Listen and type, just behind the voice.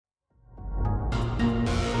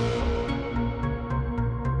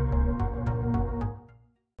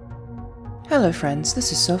Hello friends,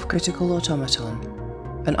 this is Self-Critical Automaton,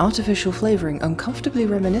 an artificial flavouring uncomfortably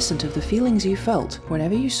reminiscent of the feelings you felt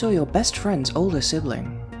whenever you saw your best friend's older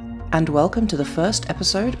sibling. And welcome to the first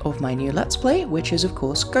episode of my new Let's Play, which is of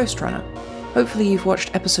course Ghostrunner. Hopefully you've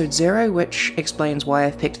watched episode 0, which explains why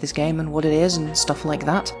I've picked this game and what it is and stuff like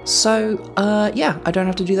that. So, yeah, I don't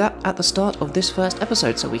have to do that at the start of this first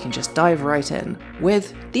episode, so we can just dive right in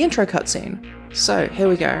with the intro cutscene. So, here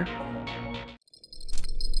we go.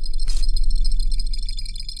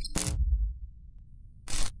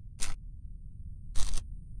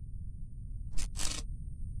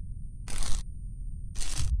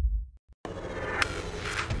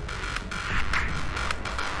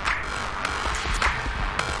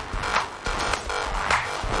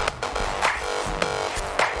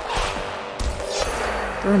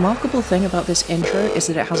 The remarkable thing about this intro is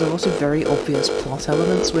that it has a lot of very obvious plot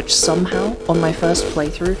elements, which somehow, on my first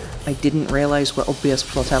playthrough, I didn't realise were obvious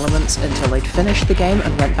plot elements until I'd finished the game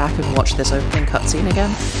and went back and watched this opening cutscene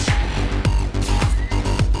again.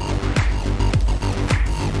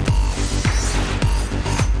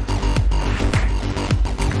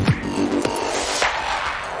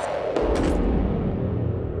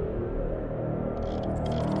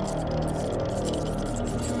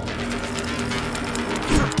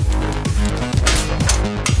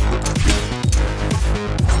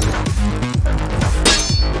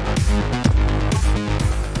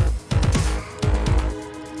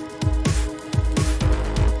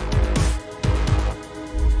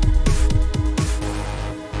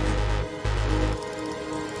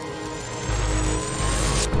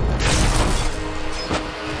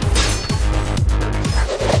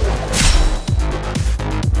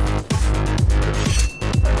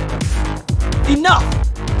 Enough!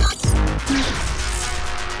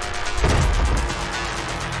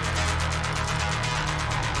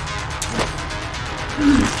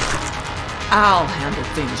 I'll handle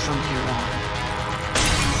things from here on.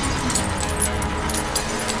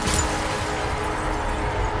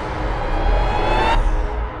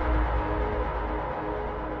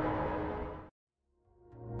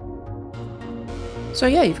 So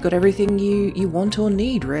yeah, you've got everything you want or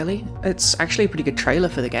need, really. It's actually a pretty good trailer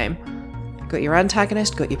for the game. Got your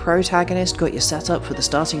antagonist, got your protagonist, got your setup for the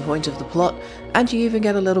starting point of the plot, and you even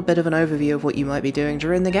get a little bit of an overview of what you might be doing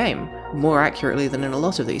during the game. More accurately than in a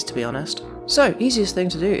lot of these, to be honest. So, easiest thing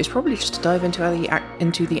to do is probably just to dive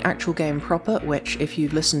into the actual game proper, which, if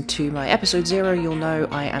you've listened to my episode 0, you'll know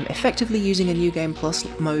I am effectively using a New Game Plus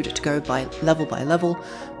mode to go by level,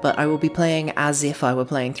 but I will be playing as if I were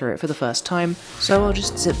playing through it for the first time, so I'll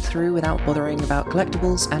just zip through without bothering about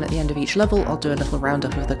collectibles, and at the end of each level I'll do a little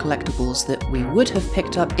roundup of the collectibles that we would have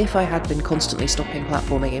picked up if I had been constantly stopping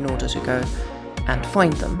platforming in order to go and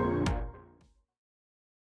find them.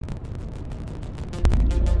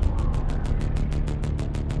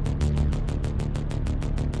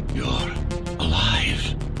 You're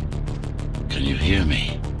alive. Can you hear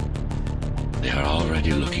me? They are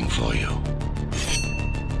already looking for you.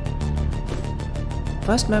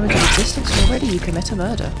 First moment of existence and already you commit a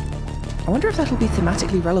murder. I wonder if that'll be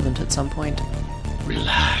thematically relevant at some point.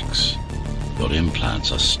 Relax. Your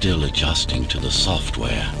implants are still adjusting to the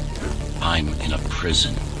software. I'm in a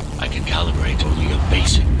prison. I can calibrate only your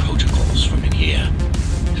basic protocols from in here.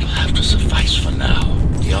 It'll have to suffice for now.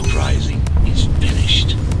 The uprising is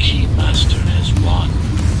finished. Keymaster has won.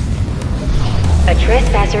 A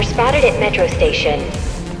trespasser spotted at Metro Station.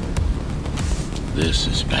 This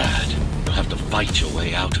is bad. You'll have to fight your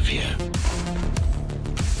way out of here.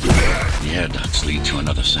 The air ducts lead to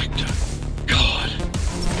another sector. God,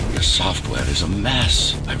 your software is a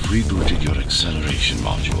mess. I've rebooted your acceleration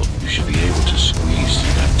module. You should be able to squeeze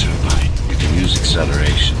through that turbine. You can use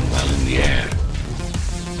acceleration while in the air.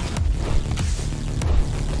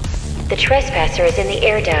 The trespasser is in the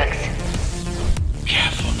air ducts.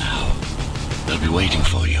 Careful now. They'll be waiting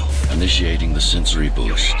for you. Initiating the sensory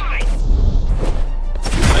boost.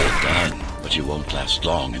 Well done, but you won't last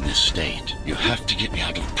long in this state. You have to get me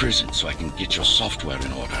out of prison so I can get your software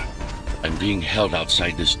in order. I'm being held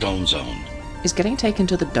outside this dome zone. Is getting taken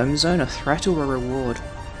to the dome zone a threat or a reward?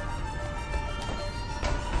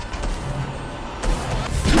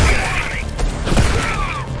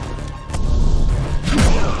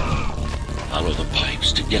 Follow the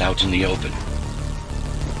pipes to get out in the open.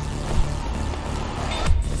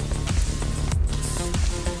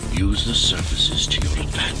 Use the surfaces to your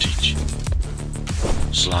advantage.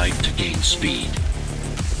 Slide to gain speed.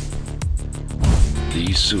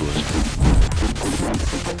 These sewers...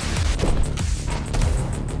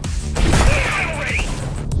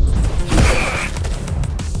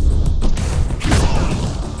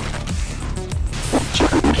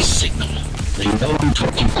 Check my signal.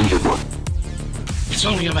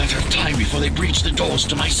 before they breach the doors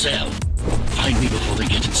to my cell. Find me before they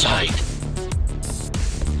get inside.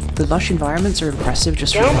 The lush environments are impressive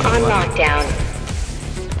just from Dome on lockdown.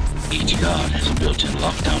 Each guard has a built-in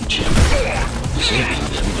lockdown chip.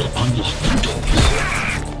 Disabling them will unlock the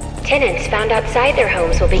doors. Tenants found outside their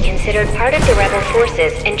homes will be considered part of the rebel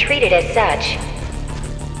forces and treated as such.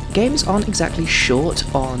 Games aren't exactly short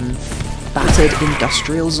on battered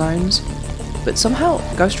industrial zones, but somehow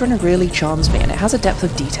Ghostrunner really charms me, and it has a depth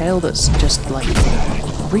of detail that's just, like,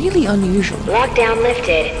 really unusual. Lockdown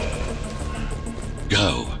lifted.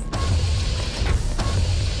 Go.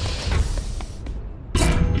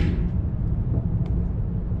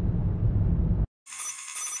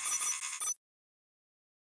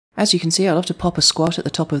 As you can see, I love to pop a squat at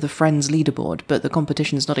the top of the Friends leaderboard, but the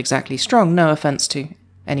competition's not exactly strong, no offense to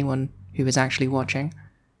anyone who is actually watching.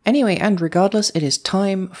 Anyway, and regardless, it is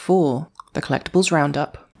time for the collectibles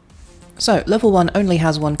roundup. So, level 1 only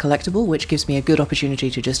has one collectible, which gives me a good opportunity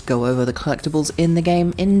to just go over the collectibles in the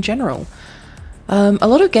game in general. A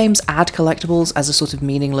lot of games add collectibles as a sort of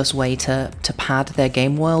meaningless way to pad their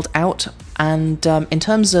game world out, and in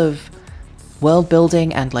terms of world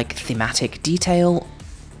building and like thematic detail,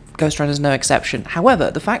 Ghostrunner's no exception. However,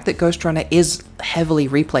 the fact that Ghostrunner is heavily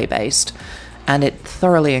replay based, and it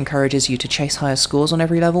thoroughly encourages you to chase higher scores on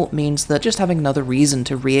every level, means that just having another reason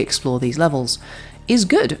to re-explore these levels is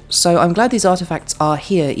good. So I'm glad these artifacts are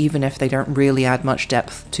here, even if they don't really add much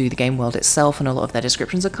depth to the game world itself, and a lot of their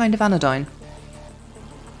descriptions are kind of anodyne.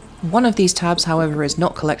 One of these tabs, however, is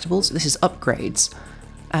not collectibles, this is upgrades.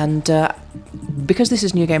 And because this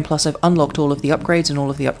is New Game Plus, I've unlocked all of the upgrades and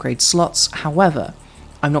all of the upgrade slots. However,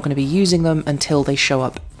 I'm not going to be using them until they show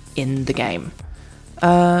up in the game.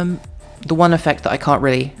 The one effect that I can't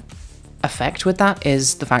really affect with that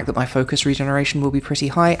is the fact that my focus regeneration will be pretty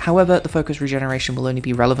high. However, the focus regeneration will only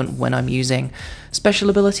be relevant when I'm using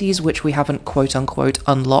special abilities, which we haven't quote-unquote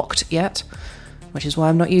unlocked yet, which is why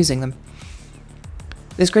I'm not using them.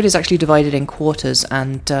 This grid is actually divided in quarters,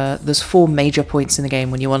 and there's 4 major points in the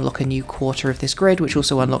game when you unlock a new quarter of this grid, which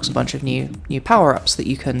also unlocks a bunch of new power-ups that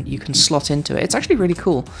you can slot into it. It's actually really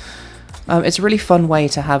cool. It's a really fun way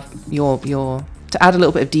to have to add a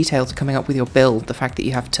little bit of detail to coming up with your build, the fact that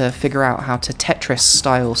you have to figure out how to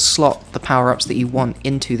Tetris-style slot the power-ups that you want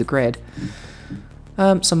into the grid.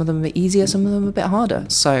 Some of them are easier, some of them are a bit harder,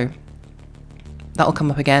 so that'll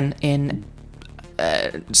come up again in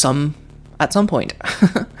at some point.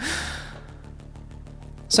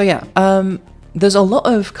 So yeah, there's a lot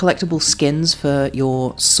of collectible skins for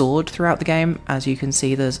your sword throughout the game. As you can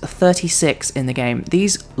see, there's 36 in the game.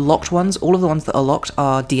 These locked ones, all of the ones that are locked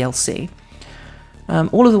are DLC.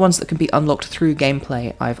 All of the ones that can be unlocked through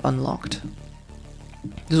gameplay, I've unlocked.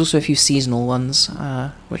 There's also a few seasonal ones,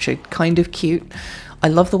 which are kind of cute. I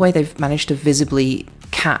love the way they've managed to visibly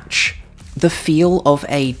catch the feel of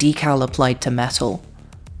a decal applied to metal.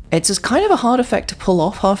 It's kind of a hard effect to pull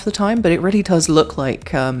off half the time, but it really does look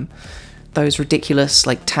like those ridiculous,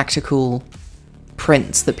 like, tactical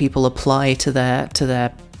prints that people apply to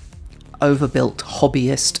their overbuilt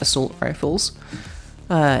hobbyist assault rifles.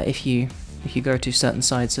 If you go to certain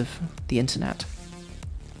sides of the internet.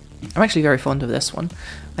 I'm actually very fond of this one.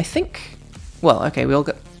 I think, well, okay, we all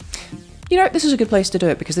go. You know, this is a good place to do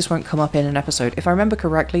it because this won't come up in an episode. If I remember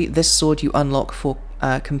correctly, this sword you unlock for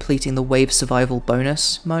completing the wave survival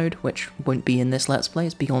bonus mode, which won't be in this Let's Play,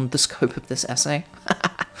 it's beyond the scope of this essay.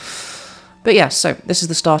 But yeah, so this is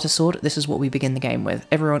the starter sword, this is what we begin the game with.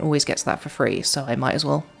 Everyone always gets that for free, so I might as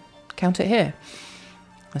well count it here.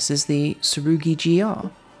 This is the Tsurugi GR.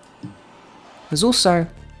 There's also a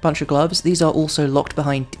bunch of gloves. These are also locked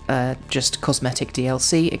behind just cosmetic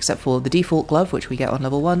DLC, except for the default glove, which we get on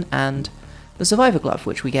level 1, and the survivor glove,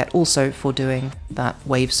 which we get also for doing that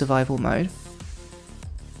wave survival mode.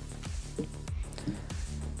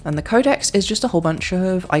 And the codex is just a whole bunch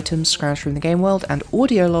of items scrounged from the game world and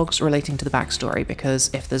audio logs relating to the backstory, because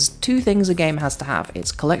if there's 2 things a game has to have,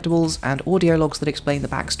 it's collectibles and audio logs that explain the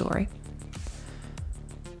backstory.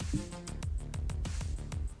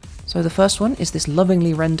 So the first one is this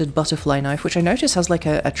lovingly rendered butterfly knife, which I notice has like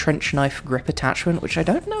a trench knife grip attachment, which I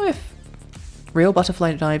don't know if real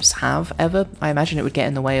butterfly knives have ever. I imagine it would get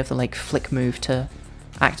in the way of the like flick move to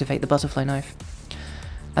activate the butterfly knife.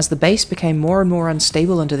 As the base became more and more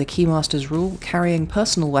unstable under the Keymaster's rule, carrying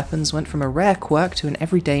personal weapons went from a rare quirk to an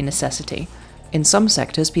everyday necessity. In some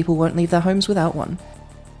sectors, people won't leave their homes without one.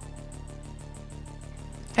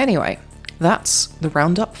 Anyway, that's the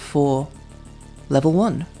roundup for level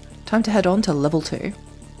 1. Time to head on to level 2.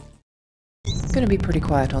 Gonna be pretty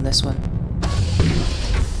quiet on this one.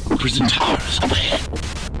 Prison towers up ahead.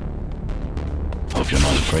 Hope you're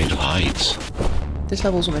not afraid of heights. This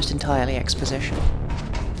level's almost entirely exposition.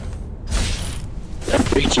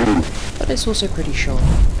 But it's also pretty short.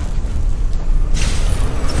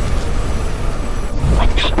 I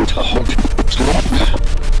can't hold it longer.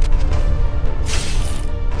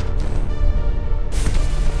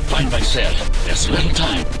 Find my cell. There's little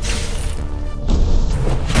time.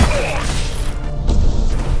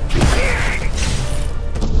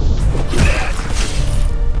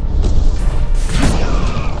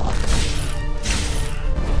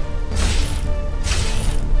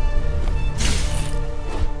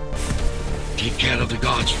 Take care of the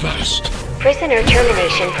guards first. Prisoner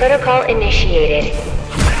termination protocol initiated.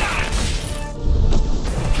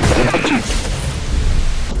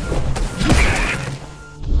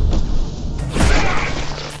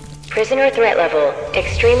 Prisoner threat level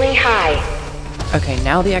extremely high. Okay,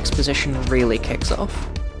 now the exposition really kicks off.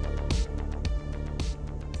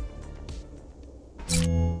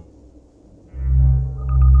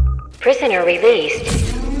 Prisoner released.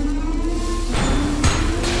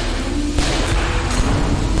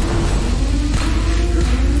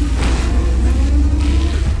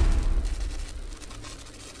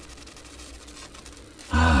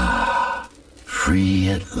 Free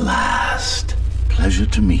at last. Pleasure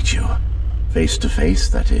to meet you. Face to face,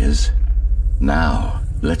 that is. Now,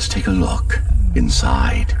 let's take a look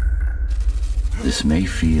inside. This may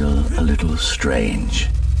feel a little strange.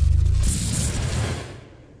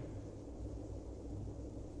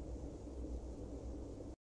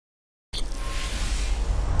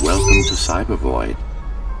 Welcome to Cyber Void.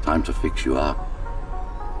 Time to fix you up.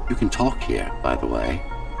 You can talk here, by the way.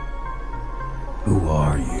 Who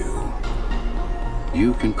are you?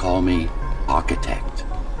 You can call me Architect.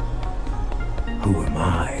 Who am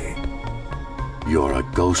I? You're a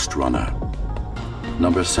Ghostrunner.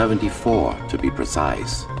 Number 74, to be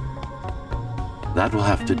precise. That will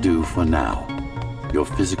have to do for now. Your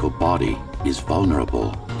physical body is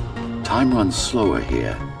vulnerable. Time runs slower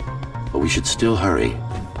here, but we should still hurry.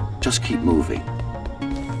 Just keep moving.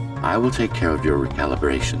 I will take care of your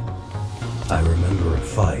recalibration. I remember a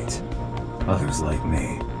fight. Others like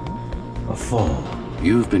me. A fall.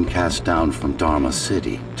 You've been cast down from Dharma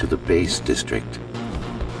City to the base district.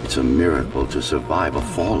 It's a miracle to survive a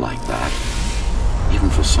fall like that. Even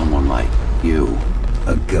for someone like you.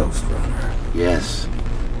 A Ghostrunner. Yes.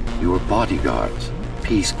 You were bodyguards,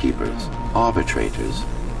 peacekeepers, arbitrators,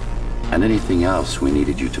 and anything else we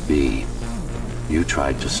needed you to be. You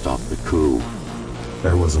tried to stop the coup.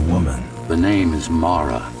 There was a woman. The name is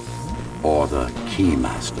Mara, or the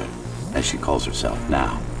Keymaster, as she calls herself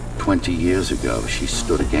now. 20 years ago, she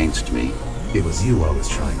stood against me. It was you I was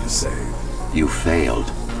trying to save. You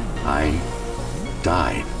failed. I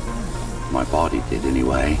died. My body did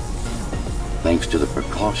anyway. Thanks to the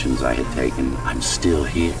precautions I had taken, I'm still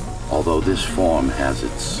here. Although this form has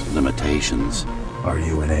its limitations. Are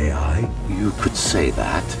you an AI? You could say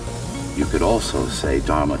that. You could also say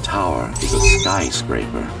Dharma Tower is a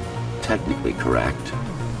skyscraper. Technically correct.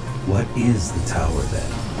 What is the tower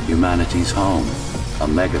then? Humanity's home. A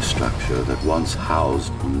megastructure that once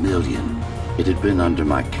housed 1 million. It had been under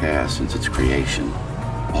my care since its creation,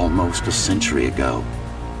 almost a century ago.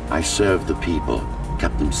 I served the people,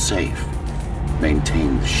 kept them safe,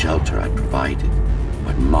 maintained the shelter I provided.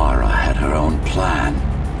 But Mara had her own plan.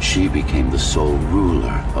 She became the sole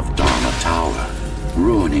ruler of Dharma Tower,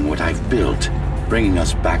 ruining what I've built, bringing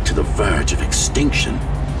us back to the verge of extinction.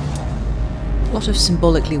 A lot of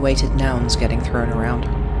symbolically weighted nouns getting thrown around.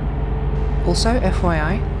 Also,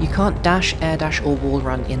 FYI, you can't dash, air dash, or wall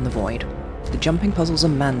run in the void. The jumping puzzles are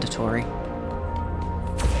mandatory.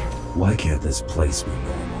 Why can't this place be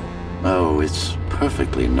normal? Oh, it's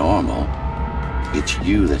perfectly normal. It's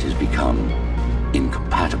you that has become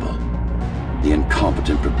incompatible. The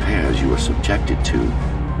incompetent repairs you were subjected to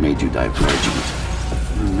made you divergent.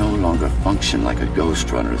 You no longer function like a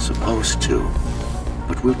Ghostrunner is supposed to.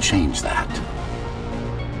 But we'll change that.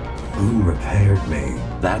 Who repaired me?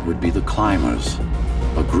 That would be the Climbers,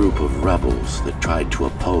 a group of rebels that tried to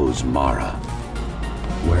oppose Mara.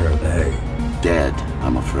 Where are they? Dead,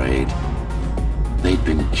 I'm afraid. They'd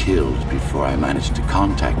been killed before I managed to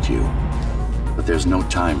contact you. But there's no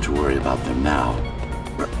time to worry about them now.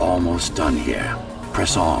 We're almost done here.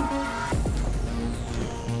 Press on.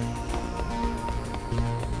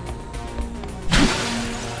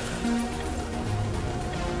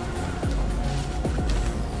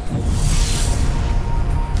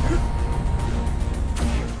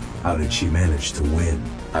 How did she manage to win?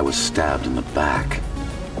 I was stabbed in the back.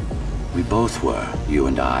 We both were, you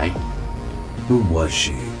and I. Who was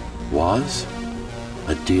she? Was?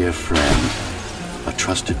 A dear friend. A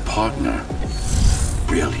trusted partner.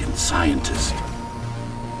 Brilliant scientist.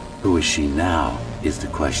 Who is she now is the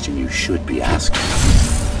question you should be asking.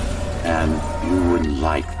 And you wouldn't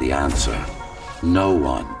like the answer. No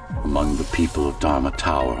one among the people of Dharma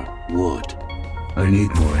Tower would. I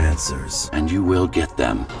need more answers. And you will get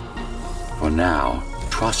them. For now,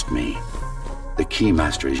 trust me. The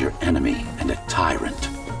Keymaster is your enemy and a tyrant.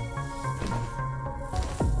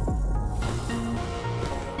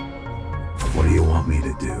 What do you want me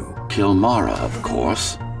to do? Kill Mara, of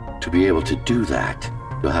course. To be able to do that,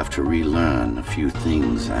 you'll have to relearn a few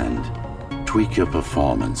things and tweak your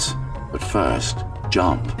performance. But first,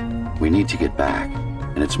 jump. We need to get back,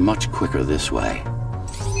 and it's much quicker this way.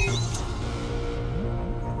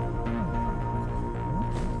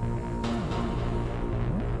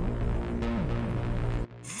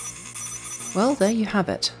 Well, there you have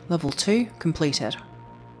it. Level 2 completed.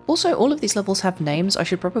 Also, all of these levels have names. I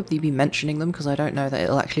should probably be mentioning them because I don't know that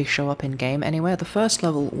it'll actually show up in-game anywhere. The first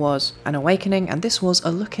level was An Awakening, and this was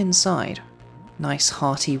A Look Inside. Nice,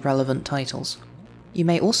 hearty, relevant titles. You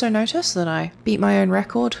may also notice that I beat my own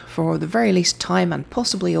record for the very least time and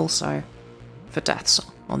possibly also for deaths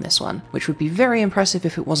on this one, which would be very impressive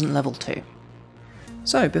if it wasn't level 2.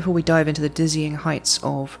 So, before we dive into the dizzying heights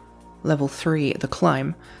of level 3, The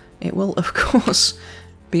Climb, it will, of course,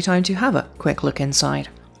 be time to have a quick look inside.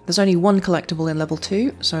 There's only one collectible in level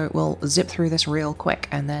 2, so we'll zip through this real quick,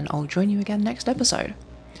 and then I'll join you again next episode.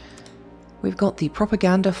 We've got the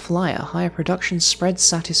Propaganda Flyer, higher production spreads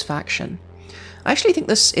satisfaction. I actually think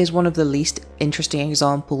this is one of the least interesting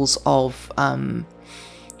examples of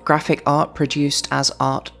graphic art produced as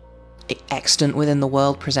art extant within the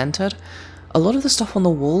world presented. A lot of the stuff on the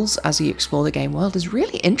walls as you explore the game world is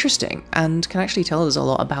really interesting and can actually tell us a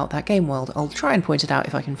lot about that game world. I'll try and point it out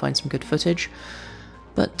if I can find some good footage,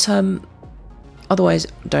 but otherwise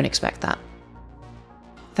don't expect that.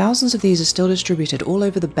 Thousands of these are still distributed all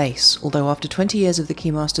over the base, although after 20 years of the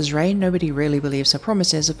Keymaster's reign, nobody really believes her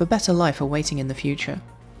promises of a better life awaiting in the future.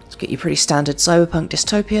 It's got your pretty standard cyberpunk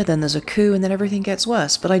dystopia, then there's a coup, and then everything gets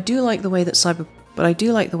worse. But I do like the way that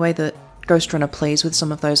Ghostrunner plays with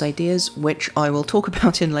some of those ideas, which I will talk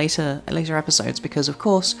about in later episodes, because of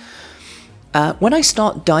course, when I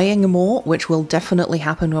start dying more, which will definitely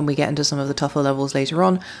happen when we get into some of the tougher levels later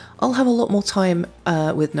on, I'll have a lot more time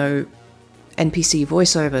with no NPC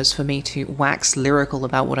voiceovers for me to wax lyrical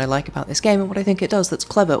about what I like about this game and what I think it does that's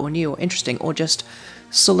clever or new or interesting, or just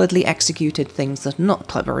solidly executed things that are not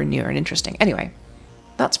clever and new and interesting. Anyway,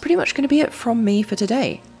 that's pretty much going to be it from me for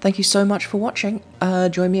today. Thank you so much for watching.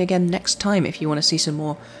 Join me again next time if you want to see some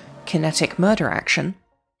more kinetic murder action.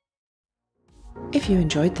 If you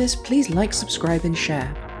enjoyed this, please like, subscribe and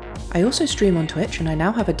share. I also stream on Twitch, and I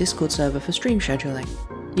now have a Discord server for stream scheduling.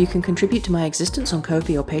 You can contribute to my existence on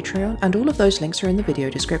Ko-fi or Patreon, and all of those links are in the video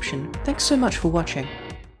description. Thanks so much for watching.